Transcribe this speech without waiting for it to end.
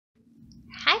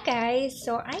Hi guys,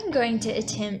 so I'm going to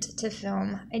attempt to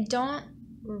film. I don't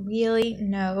really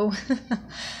know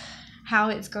how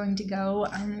it's going to go.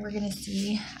 We're gonna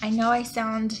see. I know I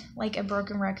sound like a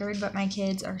broken record, but my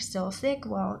kids are still sick.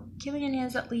 Well, Killian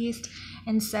is at least,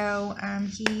 and so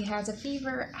he has a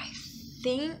fever.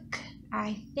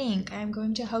 I think I'm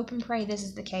going to hope and pray this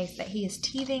is the case, that he is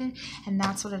teething, and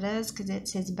that's what it is, because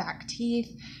it's his back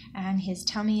teeth and his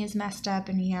tummy is messed up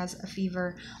and he has a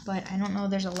fever. But I don't know,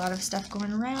 there's a lot of stuff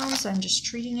going around, so I'm just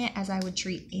treating it as I would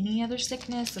treat any other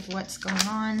sickness of what's going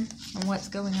on and what's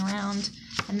going around,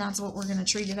 and that's what we're going to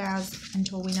treat it as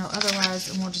until we know otherwise,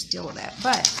 and we'll just deal with it.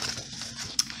 But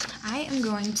I am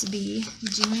going to be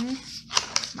doing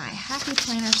my Happy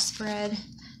Planner spread,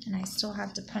 and I still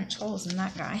have to punch holes in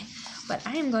that guy. But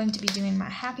I am going to be doing my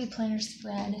Happy Planner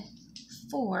spread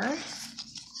for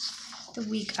the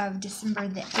week of December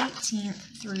the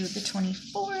 18th through the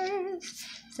 24th.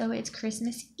 So it's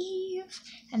Christmas Eve,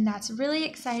 and that's really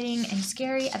exciting and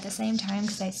scary at the same time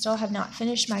because I still have not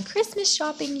finished my Christmas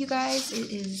shopping, you guys.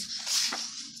 It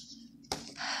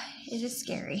is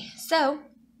scary. So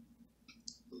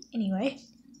anyway,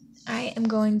 I am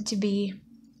going to be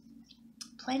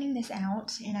planning this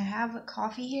out, and I have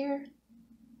coffee here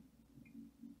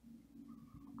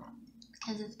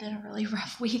because it's been a really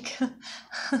rough week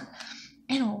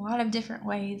in a lot of different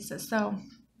ways. So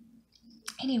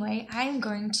anyway, I'm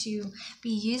going to be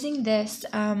using this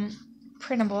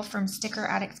printable from Sticker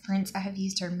Addicts Prints. I have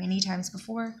used her many times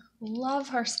before. Love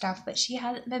her stuff, but she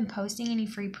hasn't been posting any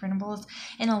free printables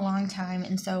in a long time,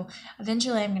 and so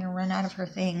eventually I'm going to run out of her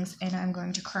things and I'm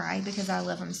going to cry because I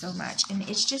love them so much. And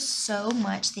it's just so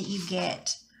much that you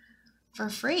get for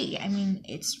free. I mean,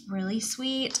 it's really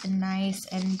sweet and nice,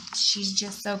 and she's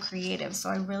just so creative, so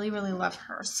I really love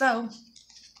her. So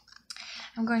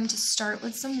I'm going to start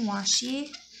with some washi,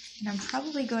 and I'm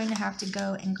probably going to have to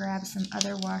go and grab some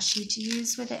other washi to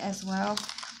use with it as well,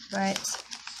 but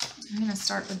I'm going to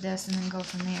start with this and then go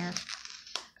from there.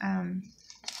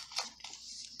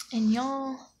 And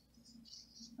y'all,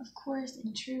 of course,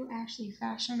 in true Ashley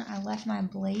fashion, I left my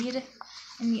blade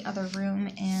in the other room,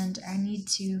 and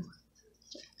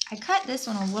I cut this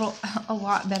one a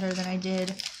lot better than I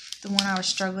did the one I was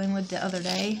struggling with the other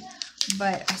day,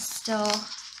 but I still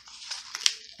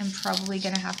am probably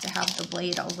going to have the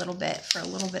blade a little bit for a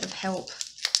little bit of help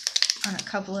on a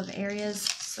couple of areas,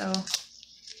 so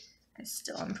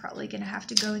I'm probably going to have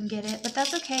to go and get it, but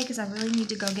that's okay because I really need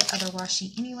to go get other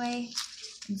washi anyway,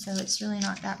 and so it's really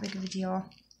not that big of a deal.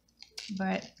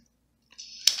 But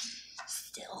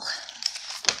still,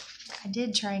 I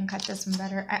did try and cut this one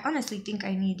better. I honestly think I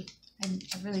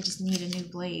really just need a new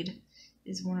blade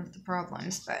is one of the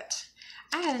problems, but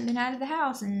I haven't been out of the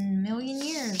house in a million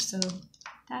years, so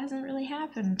that hasn't really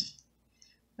happened.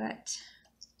 But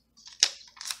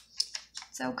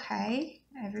it's okay.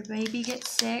 Every baby gets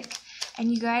sick. And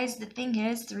you guys, the thing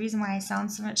is, the reason why I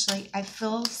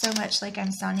feel so much like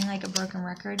I'm sounding like a broken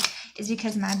record is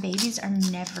because my babies are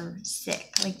never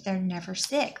sick. Like, they're never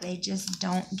sick. They just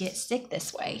don't get sick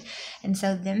this way. And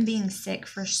so them being sick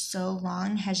for so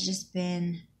long has just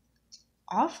been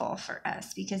awful for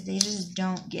us because they just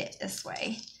don't get this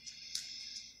way.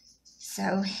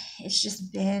 So it's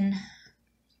just been,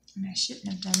 and I shouldn't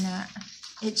have done that.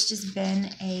 It's just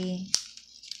been a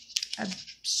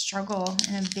struggle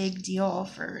and a big deal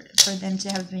for them to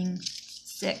have been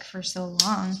sick for so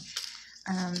long.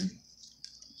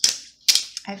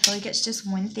 I feel like it's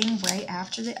just one thing right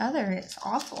after the other. It's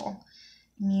awful.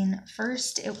 I mean,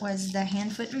 first it was the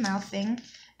hand, foot, and mouth thing,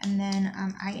 and then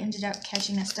I ended up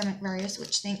catching a stomach virus,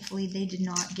 which thankfully they did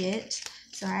not get.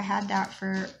 So I had that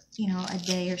for, a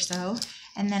day or so,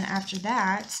 and then after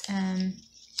that,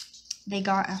 they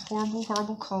got a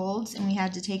horrible cold, and we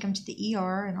had to take them to the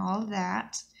ER and all of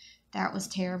that. That was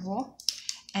terrible.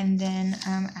 And then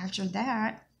after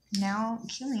that, now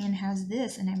Killian has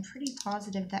this, and I'm pretty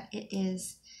positive that it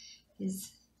is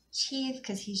his teeth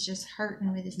because he's just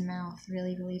hurting with his mouth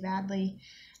really badly.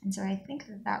 And so I think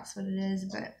that's what it is,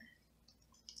 but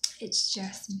it's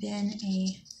just been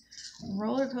a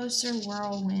roller coaster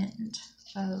whirlwind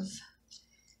of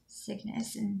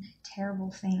sickness and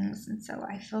terrible things. And so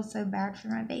I feel so bad for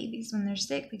my babies when they're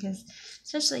sick because,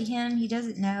 especially him, he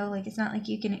doesn't know. Like, it's not like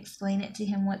you can explain it to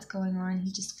him what's going on.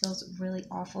 He just feels really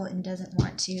awful and doesn't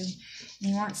want to, and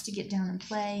he wants to get down and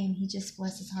play, and he just,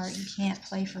 bless his heart, he can't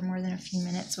play for more than a few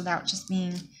minutes without just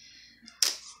being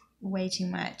way too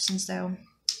much. And so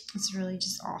it's really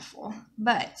just awful,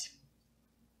 but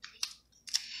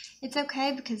it's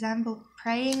okay because I'm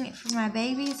praying for my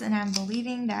babies, and I'm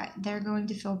believing that they're going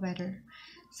to feel better.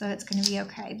 so it's going to be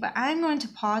okay. But I'm going to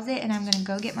pause it, and I'm going to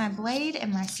go get my blade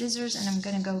and my scissors, and I'm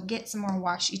going to go get some more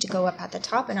washi to go up at the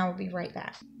top, and I will be right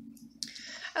back.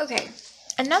 Okay,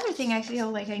 another thing I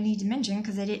feel like I need to mention,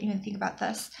 because I didn't even think about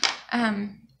this,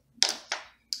 I'm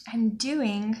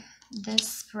doing this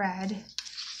spread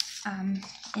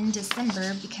in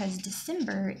December because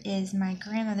December is my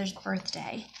grandmother's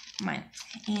birthday month,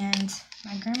 and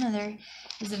my grandmother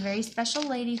is a very special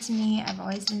lady to me. I've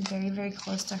always been very, very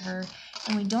close to her,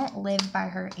 and we don't live by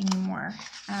her anymore.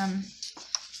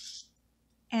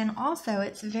 And also,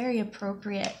 it's very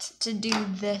appropriate to do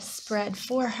this spread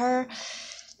for her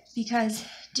because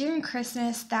during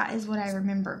Christmas, that is what I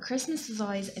remember. Christmas was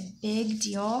always a big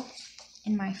deal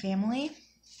in my family.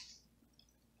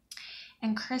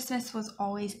 And Christmas was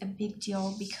always a big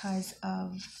deal because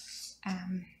of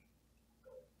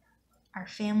our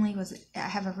family I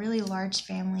have a really large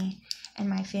family, and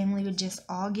my family would just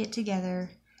all get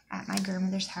together at my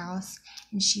grandmother's house,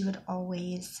 and she would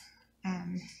always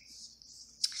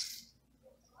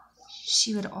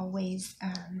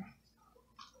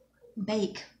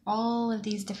bake all of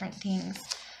these different things,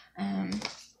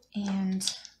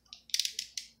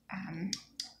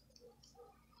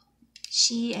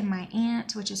 she and my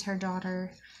aunt, which is her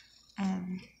daughter,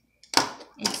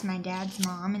 it's my dad's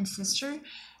mom and sister,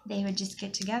 they would just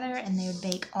get together and they would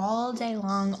bake all day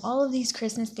long all of these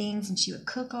Christmas things, and she would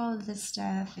cook all of this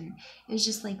stuff, and it was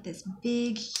just like this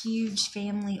big, huge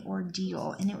family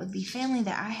ordeal, and it would be family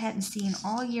that I hadn't seen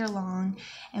all year long,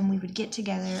 and we would get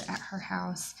together at her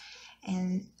house,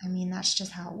 and I mean, that's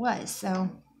just how it was. So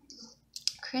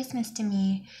Christmas to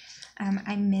me,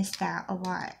 I miss that a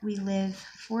lot. We live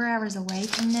 4 hours away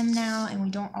from them now, and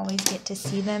we don't always get to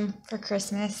see them for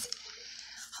Christmas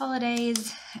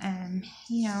holidays.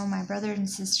 You know, my brother and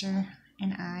sister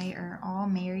and I are all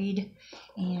married,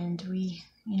 and we,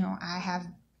 you know, I have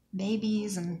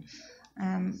babies, and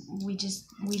we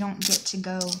don't get to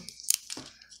go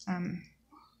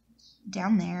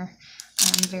down there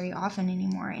very often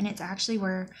anymore. And it's actually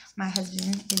where my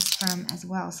husband is from as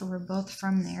well, so we're both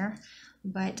from there.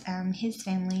 But his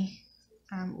family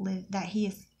that he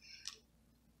is,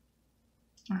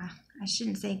 I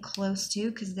shouldn't say close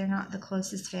to, because they're not the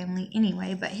closest family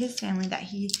anyway, but his family that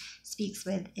he speaks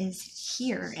with is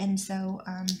here, and so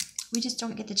we just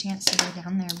don't get the chance to go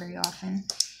down there very often,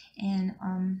 and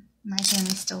my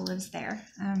family still lives there.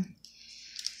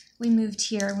 We moved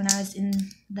here when I was in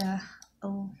the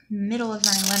middle of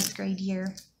my 11th grade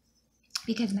year,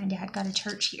 because my dad got a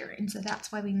church here, and so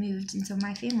that's why we moved, and so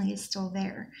my family is still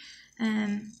there.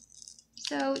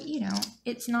 So, you know,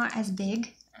 it's not as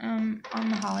big on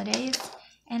the holidays,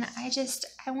 and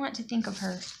I want to think of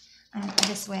her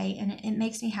this way, and it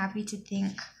makes me happy to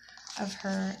think of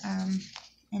her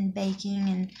and baking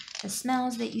and the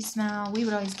smells that you smell. We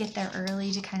would always get there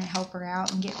early to kind of help her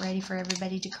out and get ready for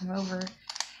everybody to come over,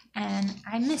 and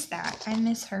I miss that. I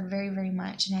miss her very, very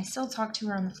much, and I still talk to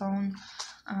her on the phone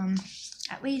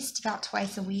at least about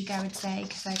twice a week, I would say,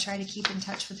 because I try to keep in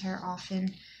touch with her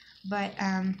often, but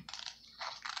I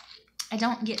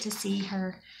don't get to see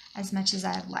her as much as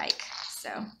I'd like.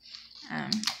 So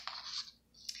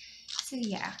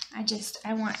yeah,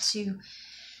 I want to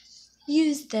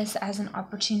use this as an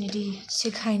opportunity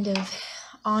to kind of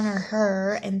honor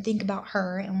her and think about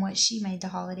her and what she made the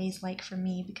holidays like for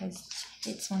me, because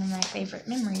it's one of my favorite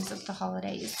memories of the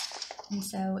holidays, and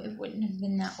so it wouldn't have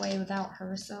been that way without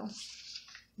her. So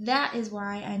that is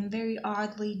why I'm very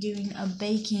oddly doing a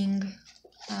baking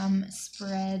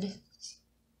spread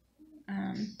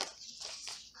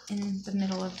in the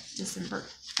middle of December.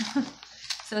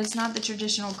 So it's not the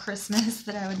traditional Christmas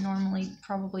that I would normally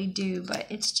probably do, but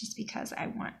it's just because I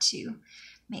want to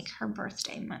make her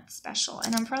birthday month special.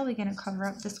 And I'm probably going to cover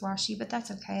up this washi, but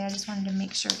that's okay. I just wanted to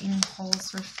make sure any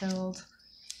holes were filled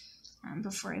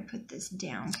before I put this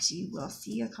down, because you will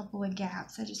see a couple of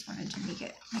gaps. I just wanted to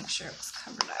make sure it was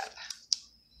covered up.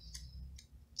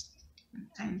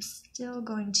 I'm still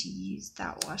going to use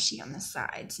that washi on the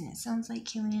sides, and it sounds like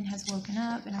Killian has woken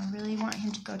up, and I really want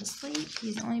him to go to sleep.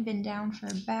 He's only been down for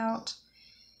about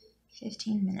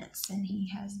 15 minutes, and he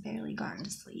has barely gotten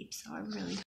to sleep, so I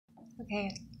really...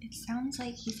 Okay, it sounds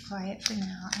like he's quiet for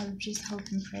now. I would just hope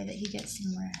and pray that he gets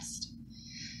some rest.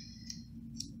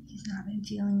 He's not been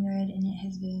feeling good, and it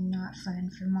has been not fun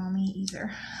for Mommy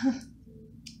either.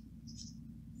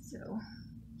 So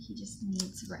he just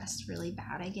needs rest really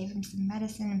bad. I gave him some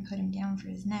medicine and put him down for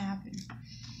his nap and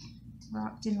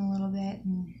rocked him a little bit,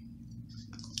 and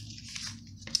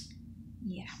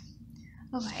yeah.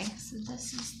 Okay, so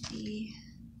this is the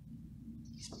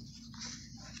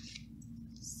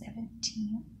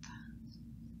 17th.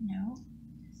 No,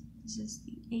 this is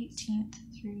the 18th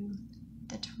through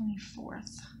the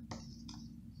 24th.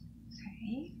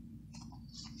 Okay.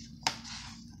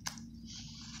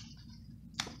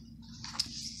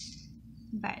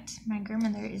 But my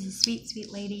grandmother is a sweet,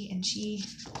 sweet lady, and she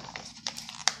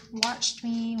watched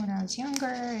me when I was younger,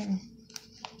 and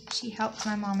she helped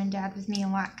my mom and dad with me a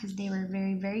lot because they were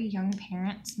very, very young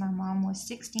parents. My mom was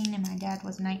 16 and my dad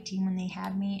was 19 when they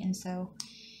had me, and so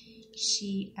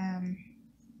she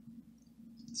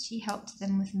helped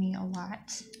them with me a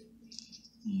lot.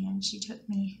 And she took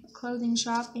me clothing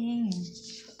shopping and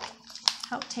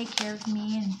helped take care of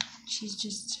me, and she's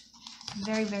just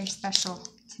very, very special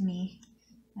to me.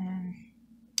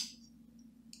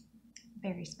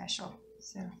 Very special.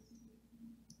 So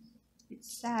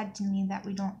it's sad to me that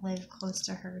we don't live close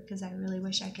to her because I really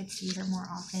wish I could see her more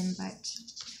often, but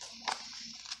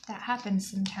that happens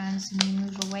sometimes when you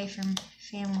move away from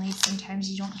family.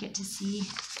 Sometimes you don't get to see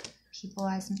people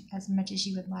as much as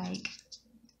you would like.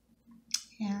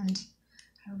 And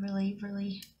I really,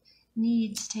 really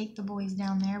need to take the boys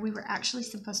down there. We were actually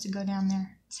supposed to go down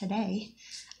there today,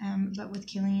 but with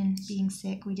Killian being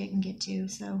sick, we didn't get to,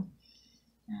 so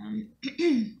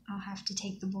I'll have to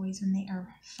take the boys when they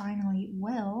are finally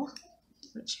well,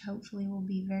 which hopefully will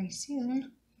be very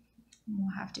soon. And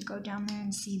we'll have to go down there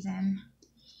and see them.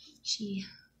 She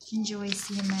enjoys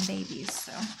seeing my babies,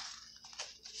 so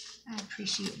I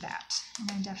appreciate that.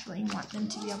 And I definitely want them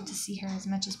to be able to see her as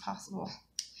much as possible.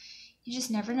 You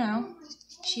just never know.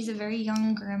 She's a very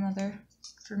young grandmother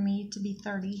for me to be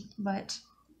 30, but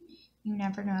you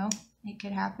never know. It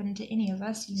could happen to any of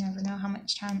us. You never know how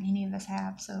much time any of us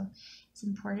have, so it's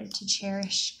important to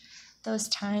cherish those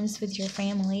times with your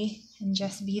family and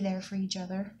just be there for each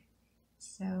other.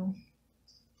 So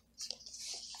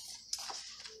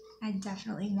I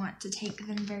definitely want to take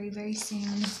them very, very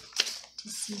soon to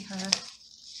see her.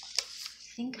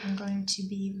 I think I'm going to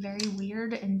be very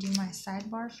weird and do my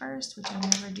sidebar first, which I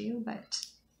never do, but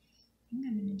I think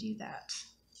I'm going to do that.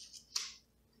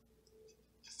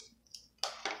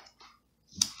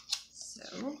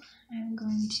 So I'm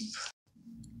going to,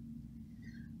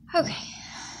 okay.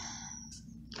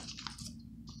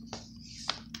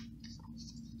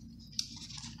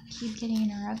 Keep getting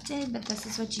interrupted, but this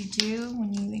is what you do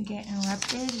when you get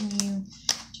interrupted, and you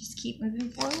just keep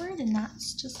moving forward, and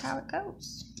that's just how it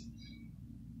goes.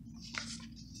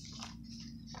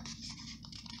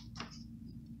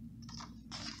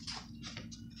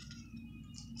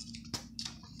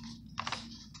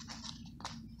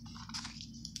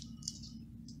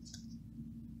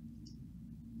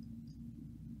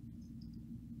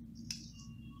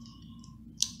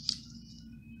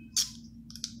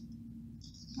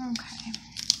 Okay.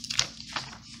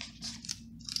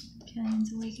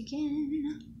 Killian's awake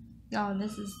again. Y'all,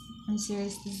 I'm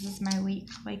serious, this is my week.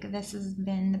 Like, this has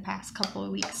been the past couple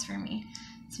of weeks for me.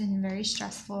 It's been very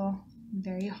stressful,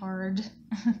 very hard,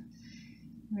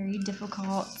 very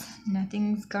difficult.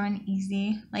 Nothing's gone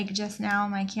easy. Like, just now,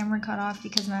 my camera cut off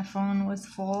because my phone was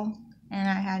full and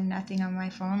I had nothing on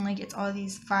my phone. Like, it's all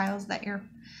these files that your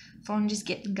phone just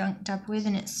gets gunked up with,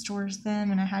 and it stores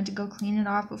them, and I had to go clean it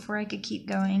off before I could keep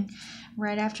going.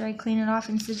 Right after I clean it off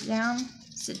and sit down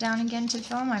again to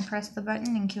film, I press the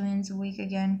button and Killian's awake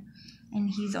again,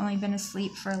 and he's only been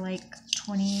asleep for like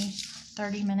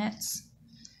 20-30 minutes.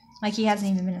 Like, he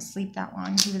hasn't even been asleep that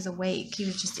long. He was awake, he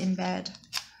was just in bed,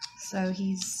 so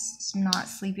he's not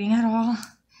sleeping at all.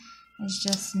 It's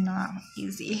just not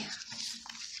easy.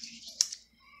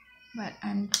 But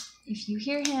if you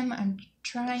hear him, I'm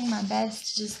trying my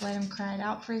best to just let him cry it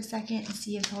out for a second and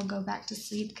see if he'll go back to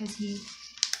sleep, because he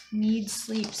needs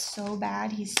sleep so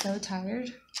bad. He's so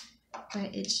tired,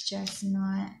 but it's just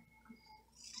not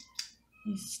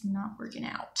working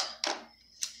out.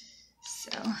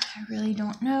 So I really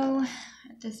don't know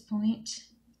at this point.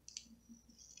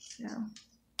 So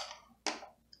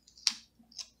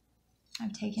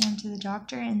I've taken him to the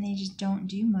doctor and they just don't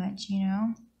do much, you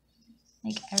know?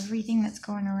 Like, everything that's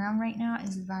going around right now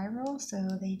is viral,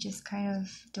 so they just kind of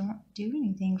don't do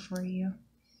anything for you.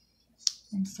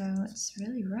 And so it's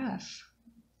really rough.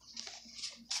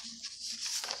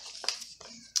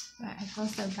 But I feel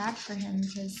so bad for him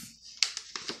because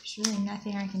there's really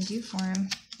nothing I can do for him.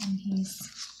 And he's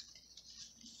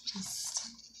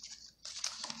just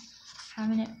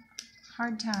having a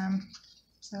hard time.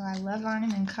 So I love on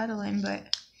him and cuddle him,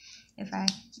 but if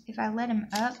I let him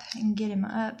up and get him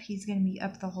up, he's going to be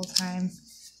up the whole time.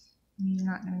 And he's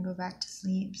not going to go back to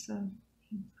sleep. So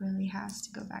he really has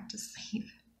to go back to sleep.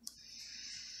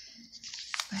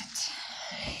 But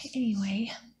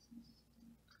anyway,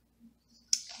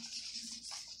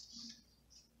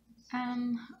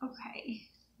 okay,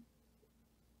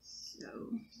 so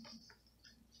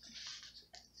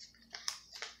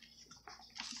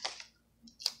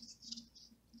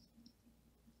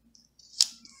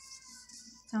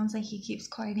Sounds like he keeps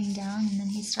quieting down and then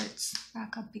he starts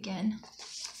back up again.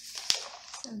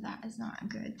 So that is not a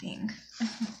good thing.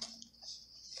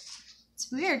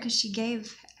 It's weird because she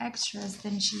gave extras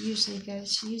than she usually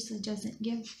gives. She usually doesn't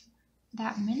give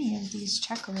that many of these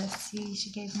checklists. See,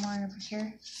 she gave more over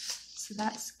here. So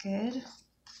that's good.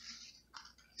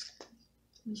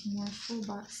 There's more full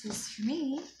boxes for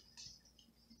me.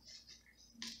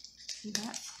 So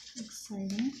that's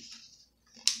exciting.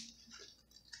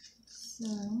 So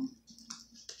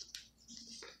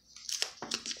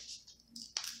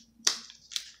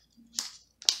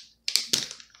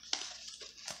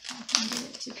I can get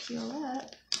it to peel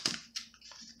up.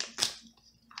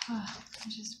 Oh, I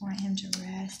just want him to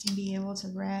rest and be able to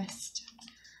rest.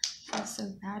 I feel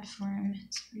so bad for him.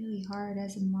 It's really hard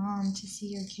as a mom to see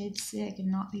your kid sick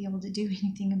and not be able to do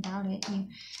anything about it. You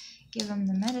give them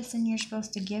the medicine you're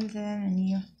supposed to give them and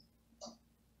you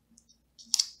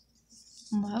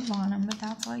love on them, but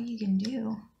that's all you can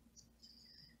do.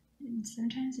 And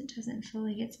sometimes it doesn't feel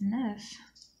like it's enough.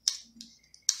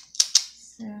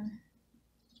 So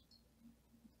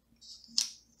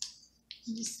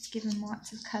you just give him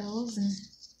lots of cuddles and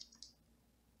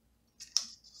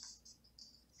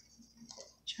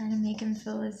try to make him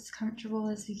feel as comfortable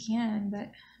as we can, but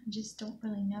I just don't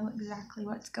really know exactly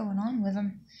what's going on with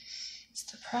him. It's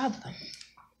the problem.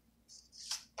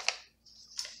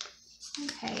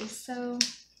 Okay, so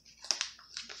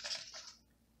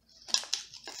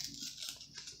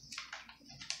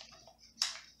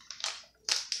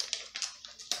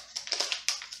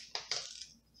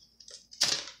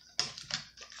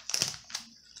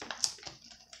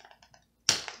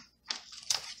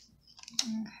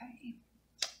okay.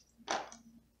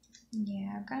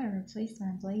 Yeah, I've got to replace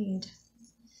my blade. It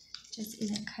just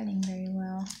isn't cutting very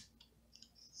well.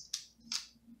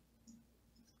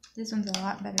 This one's a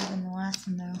lot better than the last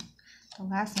one though. The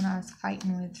last one I was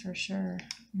fighting with for sure,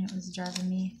 and it was driving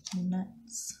me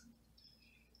nuts.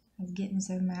 I was getting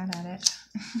so mad at it.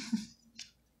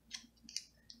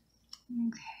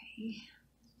 Okay.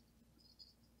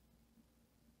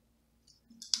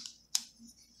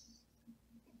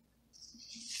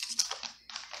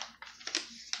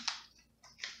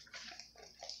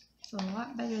 It's a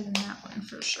lot better than that one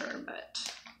for sure, but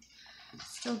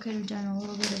still could have done a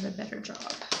little bit of a better job.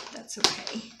 That's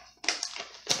okay.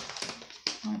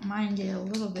 I don't mind it a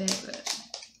little bit, but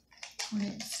when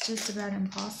it's just about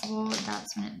impossible,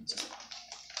 that's when it just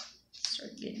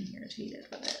starts getting irritated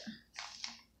with it.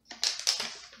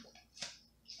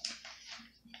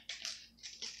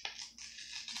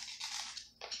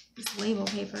 This label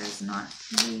paper is not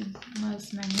the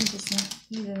most magnificent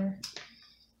either.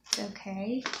 It's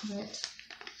okay, but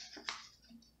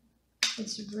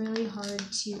it's really hard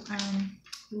to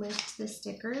lift the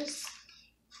stickers.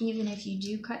 Even if you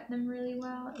do cut them really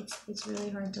well, it's really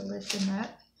hard to lift them up,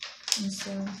 and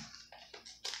so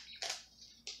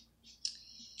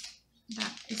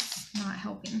that is not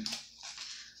helping.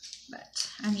 But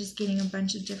I'm just getting a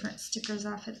bunch of different stickers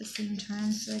off at the same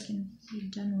time so I can be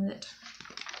done with it.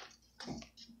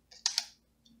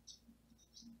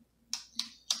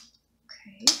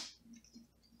 Okay.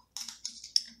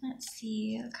 Let's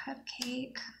see, a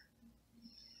cupcake.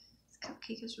 This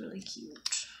cupcake is really cute.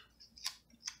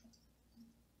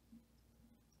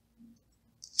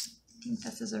 I think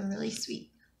this is a really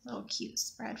sweet little cute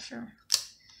spread for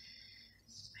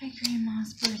my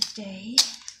grandma's birthday.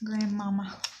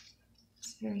 Grandmama.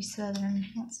 It's very southern.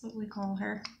 That's what we call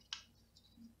her.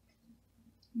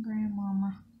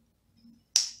 Grandmama.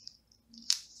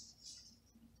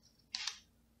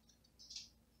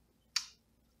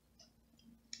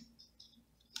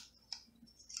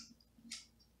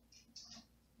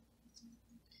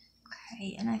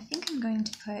 Okay, and I think I'm going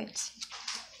to put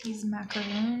these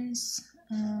macaroons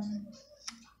in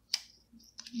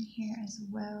here as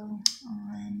well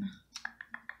on,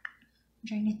 I'm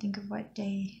trying to think of what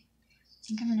day. I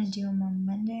think I'm going to do them on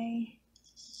Monday.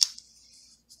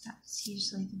 That's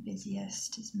usually the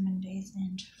busiest, is Mondays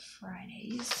and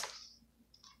Fridays.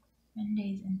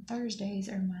 Mondays and Thursdays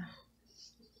are my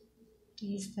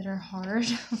days that are hard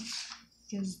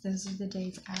because those are the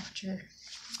days after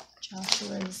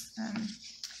Joshua's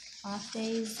off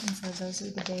days, and so those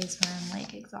are the days when I'm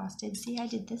like exhausted. See, I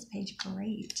did this page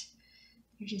great.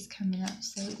 They're just coming up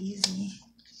so easy.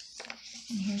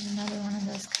 And here's another one of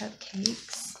those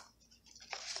cupcakes.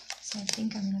 So I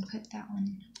think I'm going to put that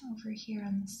one over here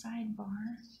on the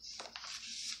sidebar.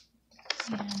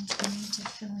 And I need to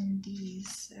fill in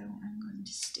these, so I'm going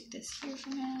to stick this here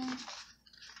for now.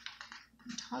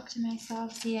 And talk to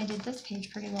myself. See, I did this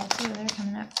page pretty well too. They're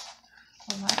coming up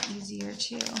a lot easier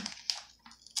too.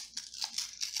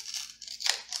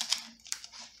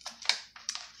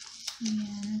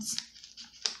 And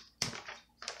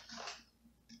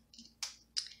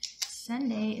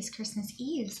Sunday is Christmas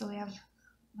Eve, so we have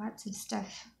lots of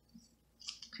stuff.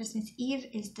 Christmas Eve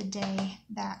is the day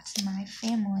that my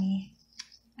family,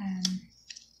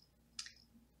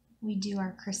 we do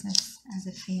our Christmas as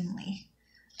a family.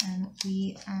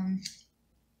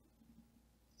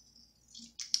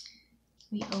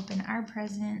 We open our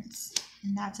presents,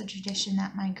 and that's a tradition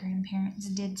that my grandparents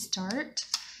did start.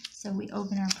 So we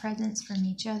open our presents from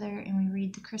each other, and we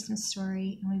read the Christmas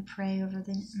story, and we pray over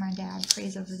my dad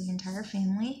prays over the entire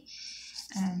family.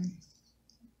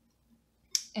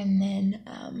 And then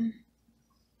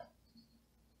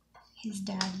his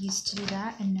dad used to do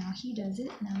that, and now he does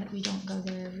it, now that we don't go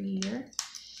there every year.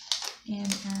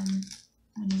 And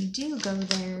when we do go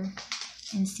there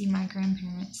and see my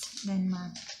grandparents, then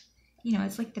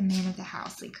it's like the man of the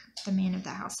house. Like, the man of the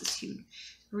house is who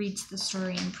reads the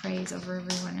story and prays over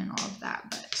everyone and all of that.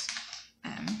 But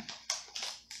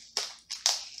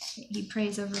he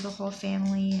prays over the whole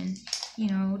family and,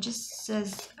 just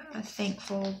says a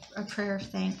prayer of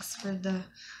thanks for the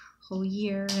whole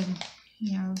year and,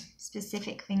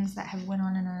 specific things that have went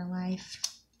on in our life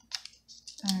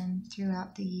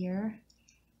throughout the year.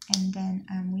 And then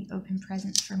we open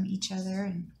presents from each other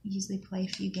and usually play a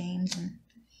few games, and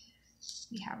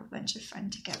we have a bunch of fun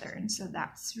together, and so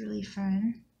that's really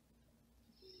fun.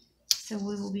 So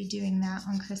we will be doing that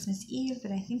on Christmas Eve,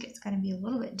 but I think it's going to be a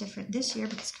little bit different this year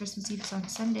because Christmas Eve is on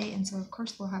Sunday, and so of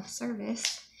course we'll have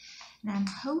service. And I'm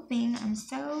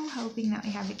so hoping that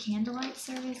we have a candlelight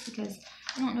service, because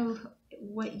I don't know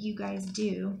what you guys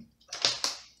do,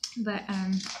 but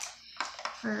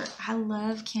I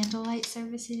love candlelight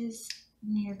services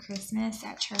near Christmas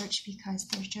at church because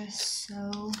they're just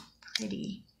so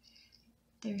pretty.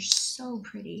 They're so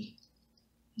pretty,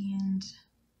 and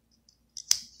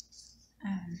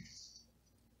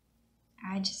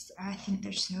I think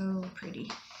they're so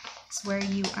pretty. It's where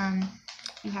you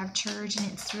have church,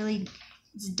 and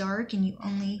it's dark, and you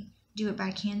only do it by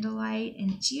candlelight,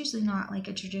 and it's usually not like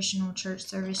a traditional church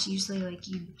service. Usually, like,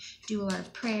 you do a lot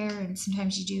of prayer, and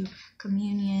sometimes you do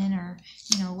communion or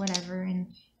whatever,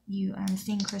 and you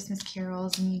sing Christmas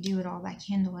carols, and you do it all by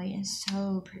candlelight. And it's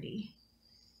so pretty.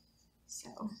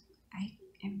 So I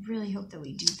really hope that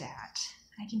we do that.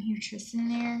 I can hear Tristan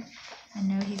there. I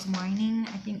know he's whining.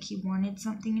 I think he wanted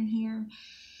something in here.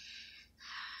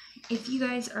 If you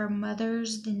guys are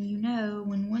mothers, then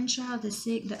when one child is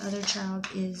sick, the other child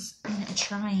is in a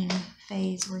trying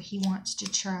phase where he wants to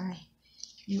try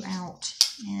you out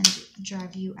and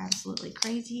drive you absolutely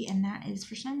crazy. And that is,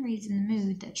 for some reason, the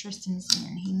mood that Tristan is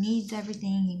in. He needs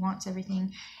everything. He wants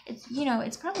everything.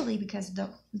 It's probably because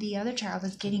the other child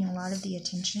is getting a lot of the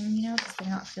attention, because they're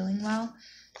not feeling well.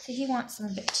 So he wants some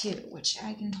of it too, which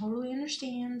I can totally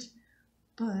understand.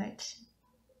 But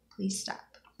please stop.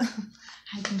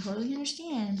 I can totally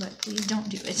understand, but please don't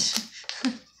do it.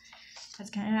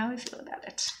 That's kind of how I feel about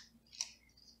it.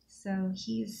 So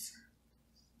he's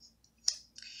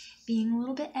being a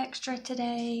little bit extra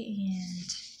today and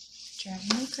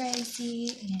driving me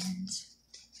crazy, and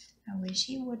I wish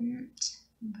he wouldn't,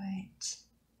 but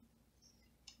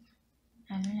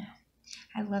I don't know.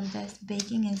 I love this.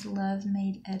 Baking is love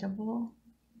made edible.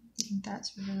 I think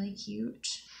that's really cute.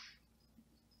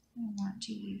 I want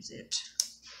to use it.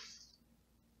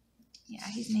 Yeah,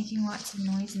 he's making lots of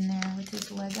noise in there with his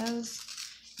Legos.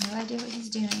 No idea what he's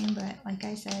doing, but like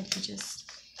I said,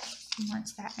 he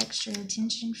wants that extra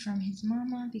attention from his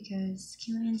mama because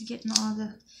Killian's getting all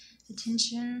the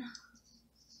attention,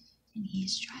 and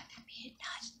he's driving me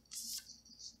nuts.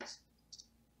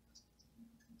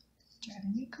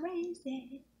 Driving me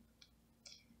crazy.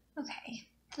 Okay,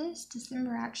 this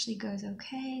December actually goes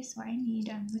okay, so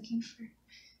I'm looking for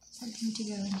something to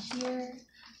go in here.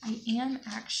 I am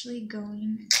actually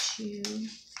going to,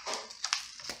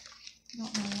 I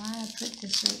don't know why I put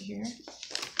this right here,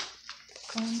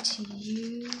 going to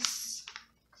use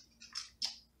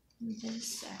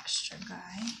this extra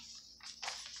guy,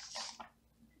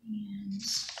 and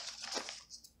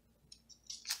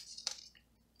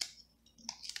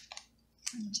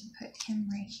I'm going to put him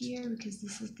right here because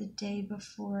this is the day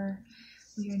before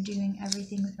we are doing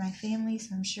everything with my family,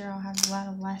 so I'm sure I'll have a lot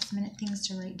of last minute things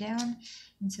to write down,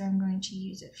 and so I'm going to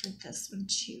use it for this one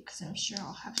too, because I'm sure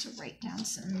I'll have to write down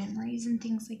some memories and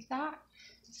things like that.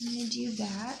 So I'm going to do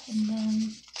that, and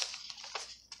then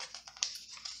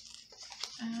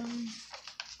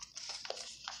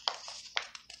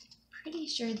pretty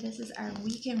sure this is our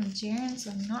weekend with Jaren,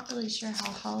 so I'm not really sure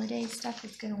how holiday stuff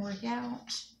is going to work out.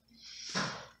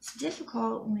 It's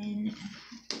difficult when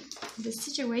the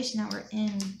situation that we're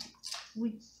in,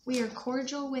 we are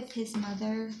cordial with his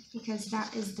mother because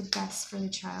that is the best for the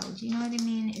child. You know what I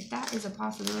mean? If that is a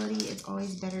possibility, it's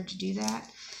always better to do that.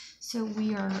 So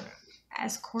we are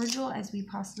as cordial as we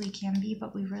possibly can be,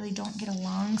 but we really don't get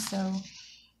along, so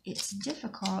it's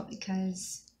difficult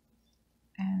because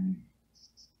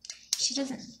she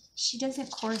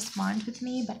doesn't correspond with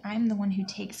me, but I'm the one who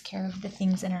takes care of the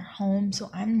things in our home, so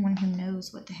I'm the one who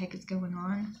knows what the heck is going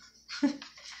on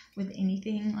with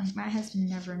anything. Like, my husband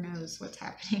never knows what's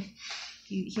happening.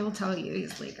 He'll tell you,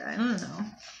 he's like, I don't know.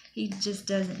 He just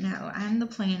doesn't know. I'm the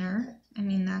planner. I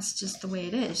mean, that's just the way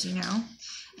it is, you know?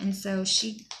 And so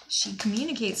she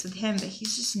communicates with him, but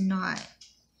he's just not,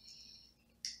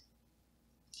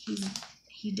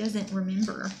 he doesn't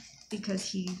remember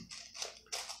because he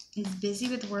is busy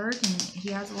with work and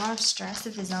he has a lot of stress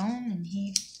of his own, and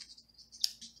he's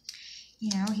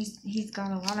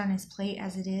got a lot on his plate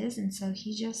as it is, and so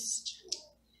he just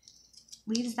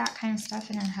leaves that kind of stuff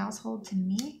in our household to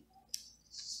me.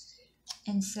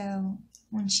 And so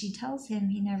when she tells him,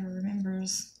 he never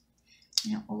remembers,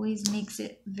 and it always makes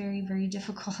it very, very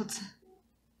difficult.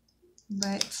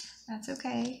 But that's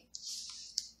okay.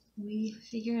 We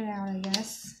figure it out, I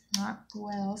guess. Not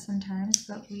well sometimes,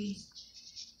 but we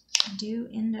do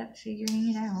end up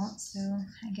figuring it out, so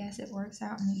I guess it works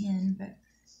out in the end. But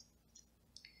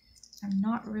I'm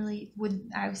not really,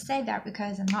 I would say that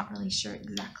because I'm not really sure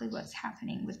exactly what's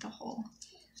happening with the whole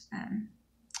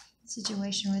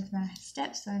situation with my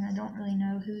stepson. I don't really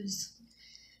know whose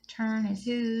turn is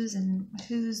whose and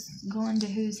who's going to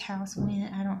whose house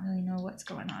when. I don't really know what's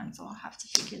going on, so I'll have to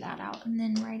figure that out and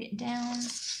then write it down.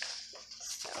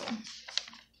 So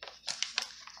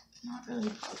not really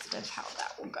positive how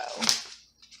that will go,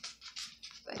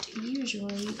 but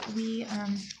usually we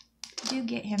do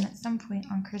get him at some point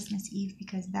on Christmas Eve,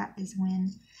 because that is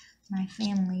when my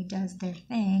family does their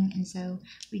thing, and so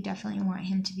we definitely want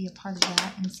him to be a part of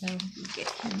that, and so we get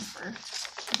him for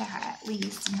that at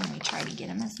least, and then we try to get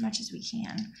him as much as we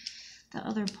can. The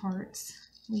other parts,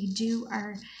 we do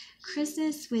our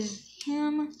Christmas with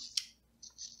him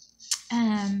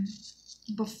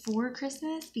before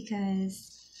Christmas, because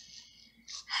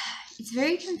it's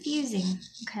very confusing,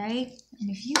 okay? And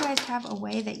if you guys have a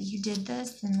way that you did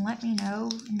this, then let me know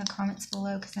in the comments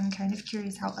below, because I'm kind of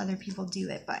curious how other people do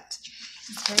it. But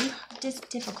it's very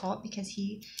difficult because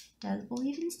he does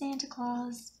believe in Santa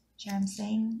Claus, which I'm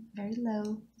saying very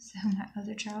low so my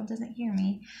other child doesn't hear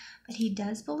me. But he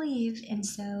does believe, and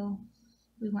so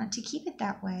we want to keep it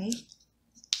that way.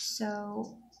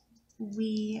 So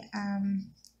we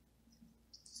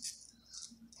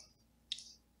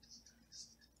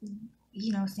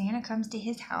Santa comes to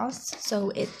his house,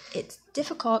 so it's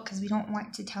difficult because we don't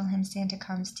want to tell him Santa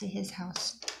comes to his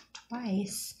house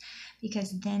twice,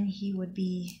 because then he would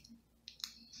be,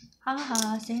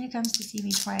 haha, Santa comes to see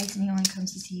me twice and he only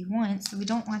comes to see you once, so we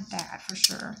don't want that for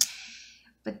sure.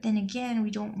 But then again, we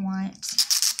don't want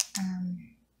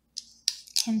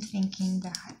him thinking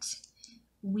that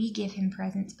we give him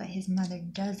presents but his mother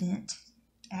doesn't.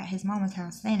 At his mama's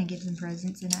house, Santa gives him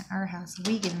presents, and at our house,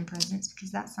 we give him presents,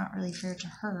 because that's not really fair to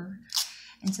her.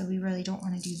 And so we really don't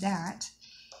want to do that.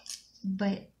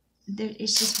 But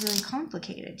it's just really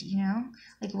complicated, you know?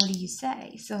 Like, what do you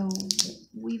say? So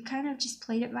we've kind of just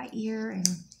played it by ear, and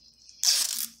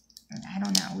I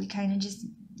don't know. We kind of just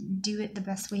do it the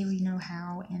best way we know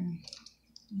how, and,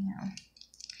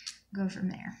 go from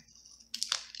there.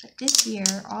 But this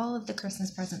year, all of the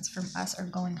Christmas presents from us are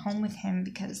going home with him,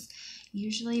 because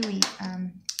usually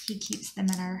he keeps them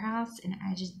at our house, and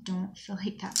I just don't feel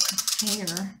like that's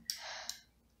fair,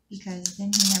 because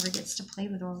then he never gets to play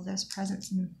with all of those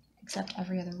presents except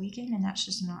every other weekend, and that's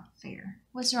just not fair.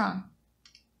 What's wrong?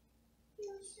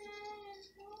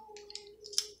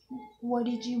 What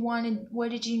did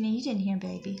you need in here,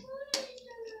 baby?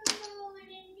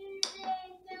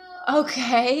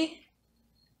 Okay.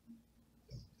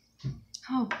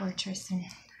 Oh, poor Tristan.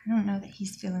 I don't know that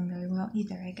he's feeling very well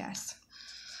either, I guess.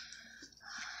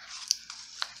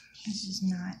 He's just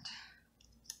not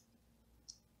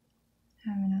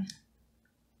having a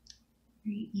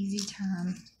very easy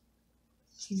time.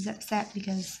 He's upset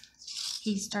because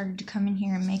he started to come in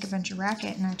here and make a bunch of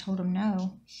racket, and I told him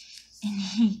no.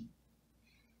 And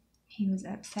he was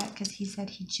upset because he said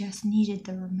he just needed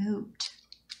the remote.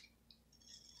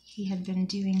 He had been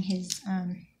doing his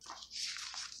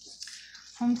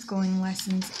homeschooling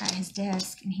lessons at his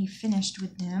desk, and he finished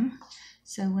with them.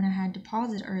 So when I had to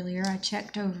pause it earlier, I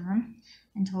checked over him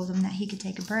and told him that he could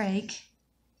take a break.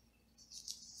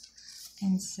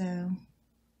 And so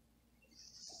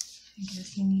I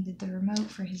guess he needed the remote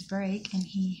for his break, and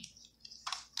he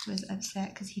was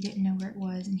upset because he didn't know where it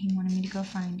was, and he wanted me to go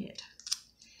find it.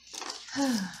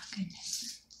 Oh,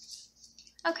 goodness.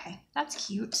 Okay, that's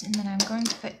cute. And then I'm going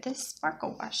to put this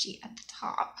sparkle washi at the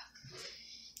top.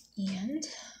 And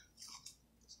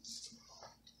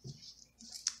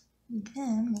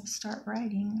then we'll start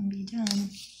writing and be done.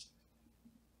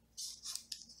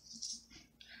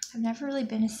 I've never really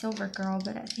been a silver girl,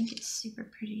 but I think it's super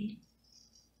pretty.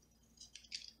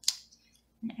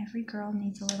 And every girl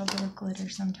needs a little bit of glitter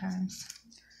sometimes.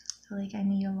 I feel like I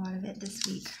need a lot of it this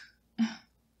week.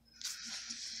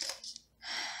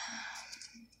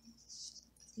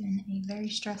 It's been a very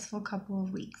stressful couple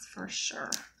of weeks for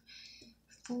sure.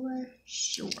 For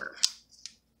sure.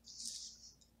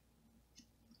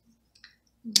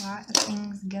 A lot of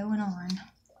things going on.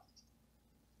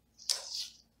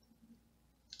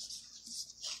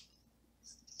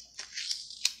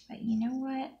 But you know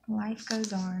what? Life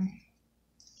goes on.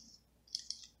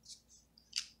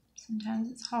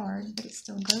 Sometimes it's hard, but it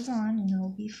still goes on and it'll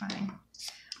be fine.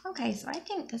 Okay, so I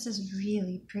think this is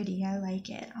really pretty. I like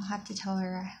it. I'll have to tell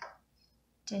her I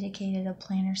dedicated a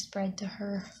planner spread to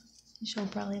her. She'll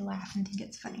probably laugh and think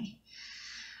it's funny.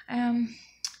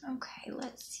 Okay,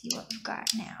 let's see what we've got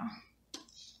now.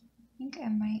 I think I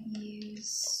might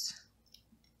use...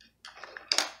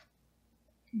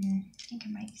 I think I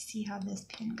might see how this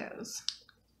pen goes.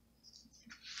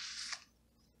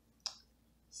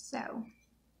 So,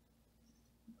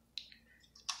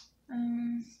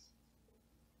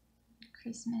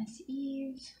 Christmas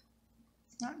Eve.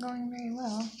 It's not going very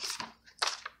well.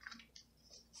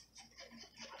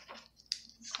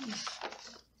 Let's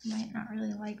see. Might not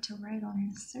really like to write on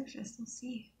the surface. We'll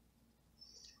see.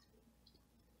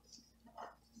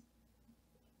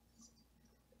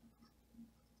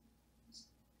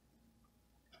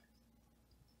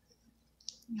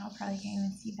 Y'all probably can't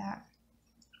even see that.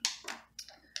 I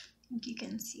think you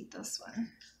can see this one.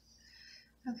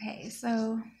 Okay,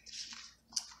 so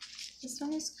this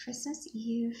one is Christmas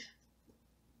Eve.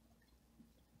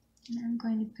 And I'm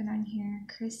going to put on here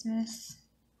Christmas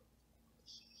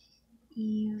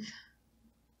Eve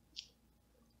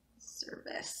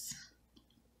service.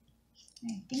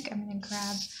 And I think I'm going to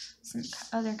grab some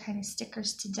other kind of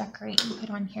stickers to decorate and put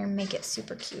on here and make it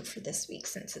super cute for this week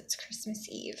since it's Christmas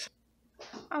Eve.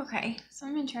 Okay, so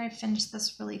I'm going to try to finish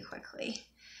this really quickly.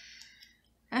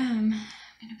 I'm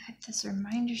going to put this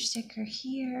reminder sticker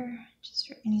here just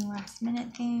for any last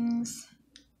minute things.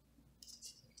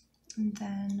 And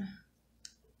then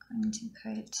I'm going to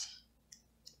put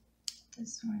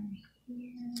this one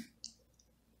here.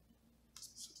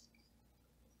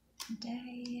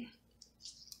 Today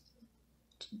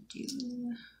to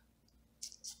do.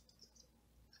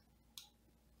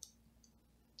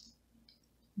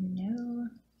 No.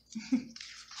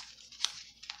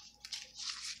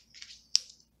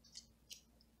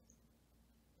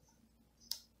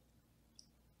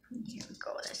 Here we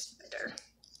go, that's better.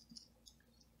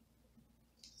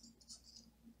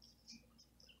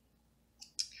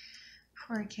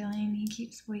 Poor Killian, he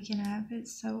keeps waking up.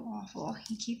 It's so awful.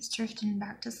 He keeps drifting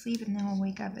back to sleep and then we'll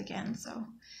wake up again. So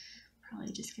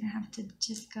probably just gonna have to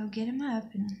just go get him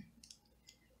up and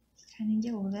kind of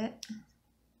deal with it.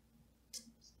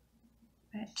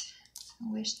 But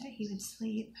I wish that he would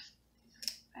sleep.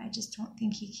 I just don't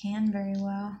think he can very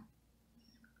well.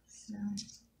 So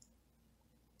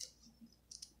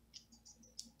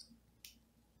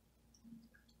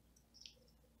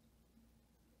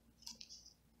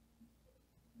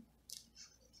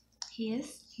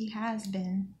he has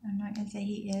been. I'm not gonna say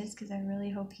he is because I really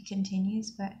hope he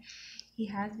continues, but he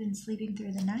has been sleeping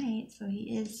through the night, so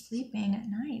he is sleeping at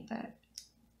night, but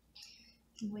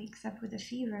he wakes up with a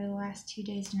fever the last 2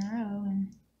 days in a row,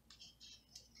 and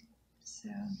so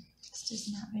it's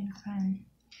just not been fun.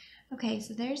 Okay,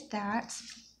 so there's that.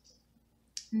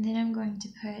 And then I'm going to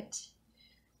put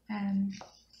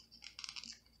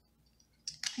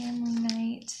family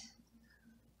night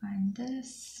on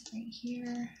this right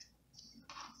here.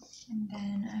 And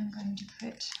then I'm going to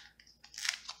put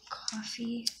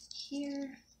coffee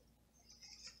here.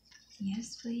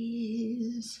 Yes,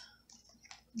 please.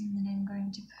 And then I'm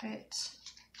going to put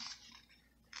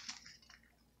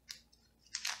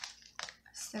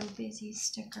a so busy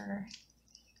sticker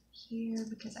here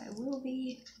because I will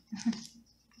be.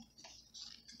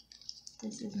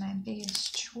 This is my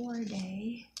biggest chore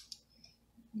day.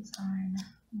 It's on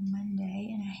Monday,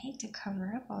 and I hate to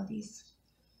cover up all these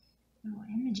little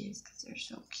images because they're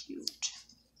so cute.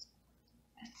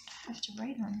 I have to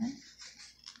write on them.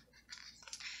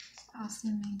 I also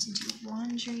need to do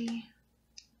laundry.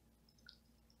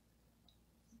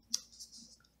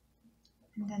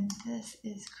 And then this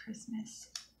is Christmas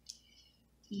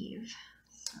Eve.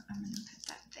 So I'm going to put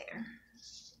that there.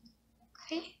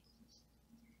 Okay.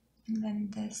 then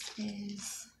this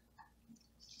is,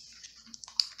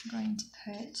 I'm going to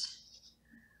put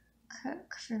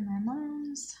cook for my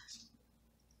moms,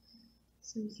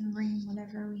 so we can bring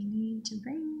whatever we need to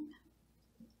bring.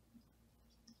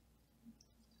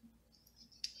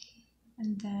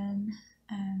 And then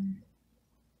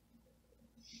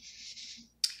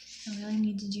I really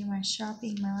need to do my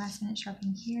shopping, my last minute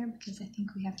shopping here, because I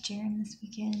think we have Jaren this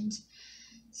weekend.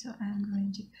 So I'm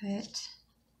going to put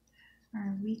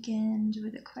our weekend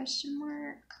with a question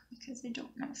mark because I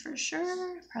don't know for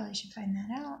sure. Probably should find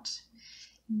that out.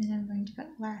 And then I'm going to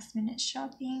put last minute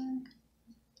shopping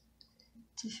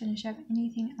to finish up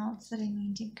anything else that I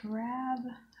need to grab.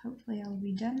 Hopefully I'll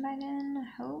be done by then,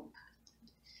 I hope.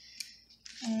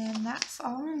 And that's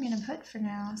all I'm going to put for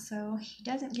now. So he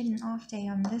doesn't get an off day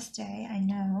on this day, I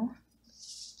know.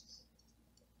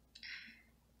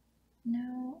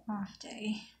 No off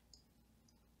day.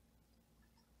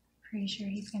 Pretty sure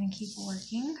he's going to keep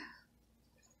working.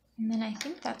 And then I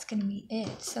think that's going to be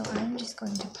it. So I'm just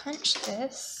going to punch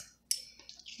this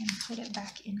and put it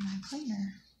back in my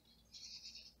planner.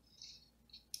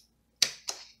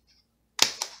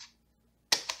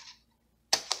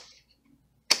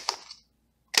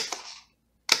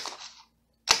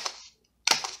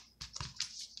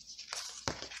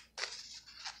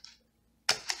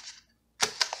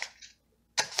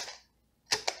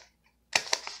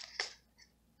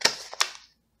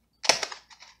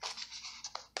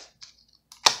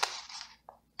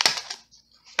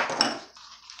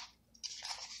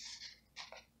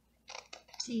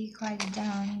 See, he quieted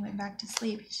down. He went back to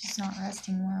sleep. He's just not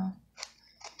resting well.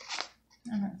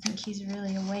 I don't think he's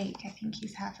really awake. I think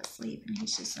he's half asleep and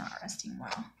he's just not resting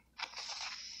well.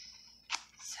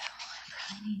 So I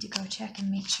probably need to go check and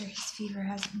make sure his fever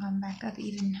hasn't gone back up,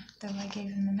 even though I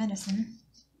gave him the medicine.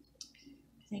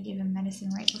 I gave him medicine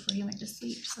right before he went to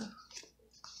sleep, so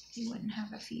he wouldn't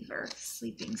have a fever.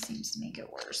 Sleeping seems to make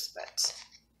it worse, but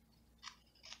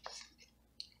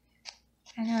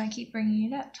I know I keep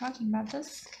bringing it up, talking about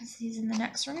this, because he's in the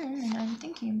next room and I'm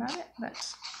thinking about it, but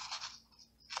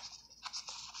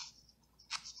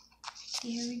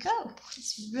here we go.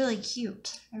 It's really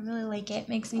cute. I really like it. It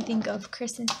makes me think of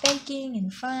Christmas baking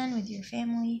and fun with your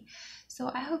family.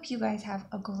 So I hope you guys have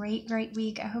a great, great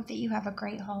week. I hope that you have a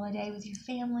great holiday with your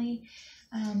family.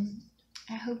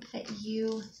 I hope that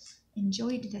you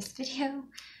enjoyed this video.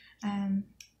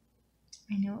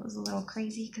 I know it was a little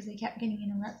crazy because I kept getting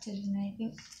interrupted, and I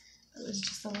think it was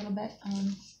just a little bit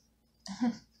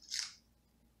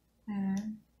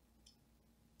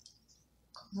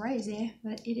crazy,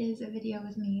 but it is a video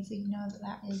with me, so you know that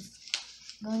that is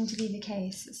going to be the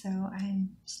case. So I'm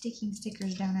sticking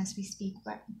stickers down as we speak,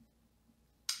 but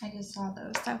I just saw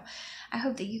those. So I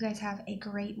hope that you guys have a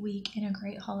great week and a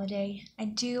great holiday. I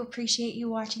do appreciate you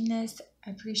watching this. I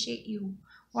appreciate you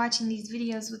watching these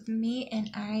videos with me, and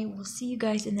I will see you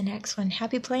guys in the next one.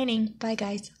 Happy planning. Bye,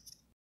 guys.